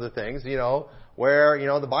all these other things, where,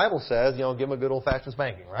 the Bible says, give them a good old-fashioned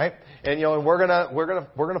spanking, right? And, and we're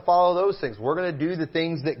gonna follow those things. We're gonna do the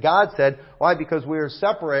things that God said. Why? Because we are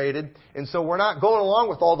separated, and so we're not going along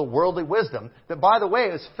with all the worldly wisdom that, by the way,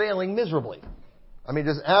 is failing miserably.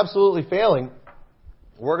 Just absolutely failing.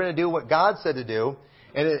 We're gonna do what God said to do,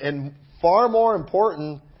 and far more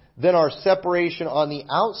important than our separation on the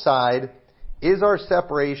outside is our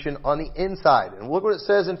separation on the inside. And look what it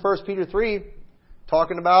says in 1 Peter 3,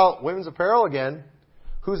 talking about women's apparel again,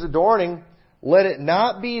 whose adorning, let it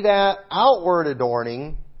not be that outward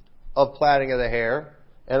adorning of plaiting of the hair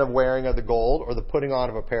and of wearing of the gold or the putting on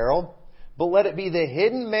of apparel, but let it be the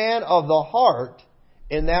hidden man of the heart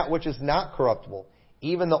in that which is not corruptible,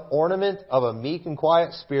 even the ornament of a meek and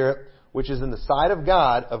quiet spirit, which is in the sight of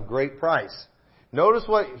God of great price. Notice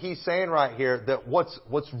what he's saying right here, that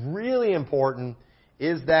what's really important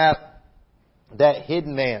is that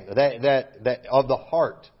hidden man, that of the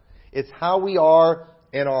heart. It's how we are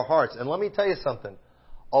in our hearts. And let me tell you something.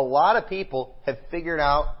 A lot of people have figured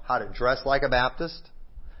out how to dress like a Baptist,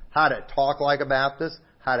 how to talk like a Baptist,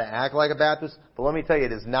 how to act like a Baptist. But let me tell you,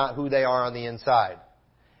 it is not who they are on the inside.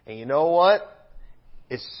 And you know what?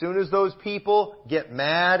 As soon as those people get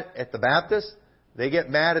mad at the Baptist, they get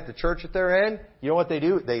mad at the church that they're in, you know what they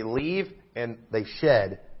do? They leave and they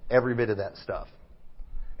shed every bit of that stuff.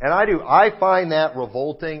 And I find that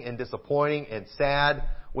revolting and disappointing and sad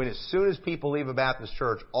when as soon as people leave a Baptist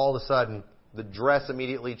church, all of a sudden the dress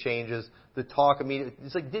immediately changes, the talk immediately.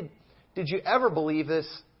 It's like, did you ever believe this?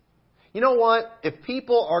 You know what? If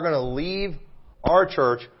people are going to leave our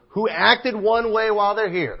church who acted one way while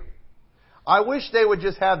they're here, I wish they would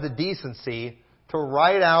just have the decency to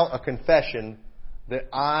write out a confession that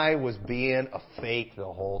I was being a fake the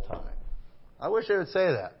whole time. I wish they would say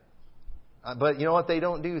that. But you know what? They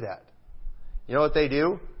don't do that. You know what they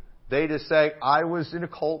do? They just say, I was in a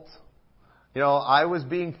cult. I was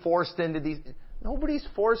being forced into these. Nobody's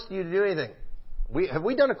forced you to do anything. Have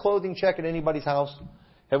we done a clothing check at anybody's house?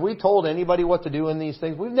 Have we told anybody what to do in these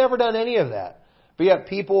things? We've never done any of that. But yet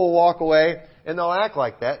people will walk away and they'll act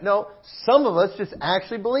like that. No, some of us just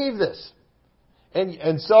actually believe this.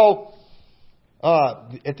 And so,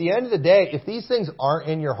 at the end of the day, if these things aren't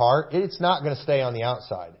in your heart, it's not going to stay on the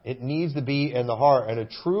outside. It needs to be in the heart. And a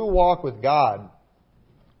true walk with God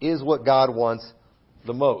is what God wants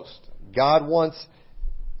the most. God wants,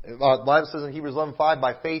 the Bible says in Hebrews 11:5,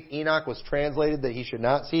 by faith Enoch was translated that he should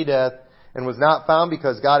not see death and was not found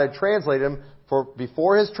because God had translated him. For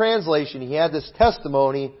before his translation, he had this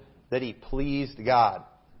testimony that he pleased God.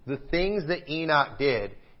 The things that Enoch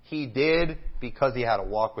did, he did because he had a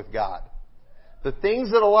walk with God. The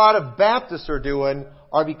things that a lot of Baptists are doing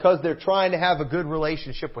are because they're trying to have a good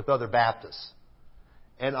relationship with other Baptists.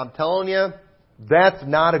 And I'm telling you, that's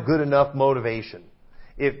not a good enough motivation.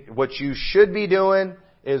 If what you should be doing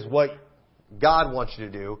is what God wants you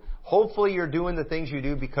to do. Hopefully you're doing the things you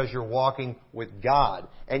do because you're walking with God.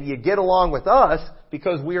 And you get along with us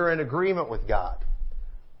because we are in agreement with God.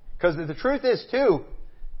 Because the truth is too,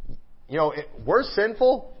 we're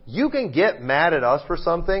sinful. You can get mad at us for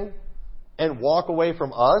something and walk away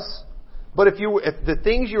from us. But if the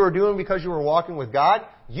things you are doing because you were walking with God,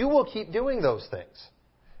 you will keep doing those things.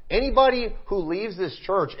 Anybody who leaves this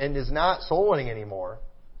church and is not soul winning anymore,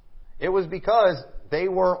 it was because they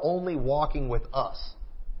were only walking with us.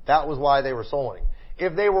 That was why they were soul winning.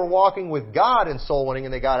 If they were walking with God and soul winning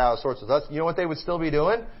and they got out of sorts with us, you know what they would still be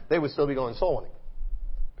doing? They would still be going soul winning.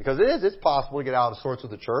 Because it's possible to get out of sorts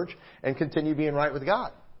with the church and continue being right with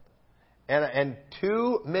God. And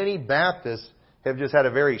too many Baptists have just had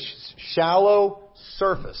a very shallow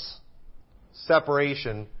surface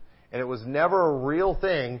separation, and it was never a real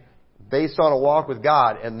thing based on a walk with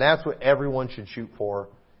God, and that's what everyone should shoot for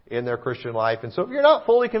in their Christian life. And so if you're not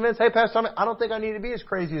fully convinced, hey, Pastor Tommy, I don't think I need to be as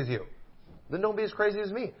crazy as you, then don't be as crazy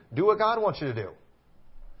as me. Do what God wants you to do.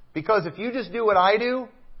 Because if you just do what I do,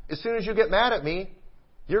 as soon as you get mad at me,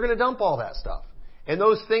 you're going to dump all that stuff. And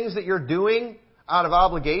those things that you're doing out of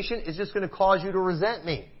obligation is just going to cause you to resent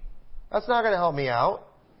me. That's not going to help me out.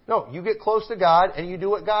 No, you get close to God and you do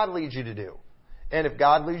what God leads you to do. And if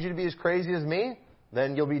God leads you to be as crazy as me,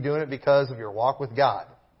 then you'll be doing it because of your walk with God.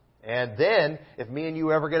 And then, if me and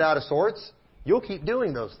you ever get out of sorts, you'll keep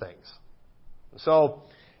doing those things. So,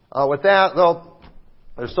 with that, though,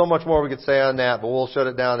 there's so much more we could say on that, but we'll shut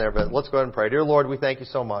it down there. But let's go ahead and pray. Dear Lord, we thank you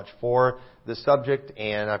so much for this subject,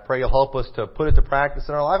 and I pray you'll help us to put it to practice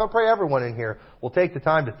in our life. I pray everyone in here will take the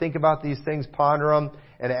time to think about these things, ponder them,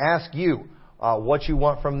 and ask you what you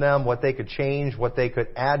want from them, what they could change, what they could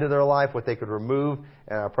add to their life, what they could remove.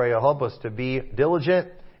 And I pray you'll help us to be diligent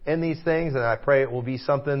in these things, and I pray it will be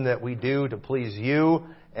something that we do to please you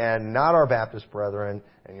and not our Baptist brethren.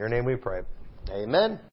 In your name we pray. Amen.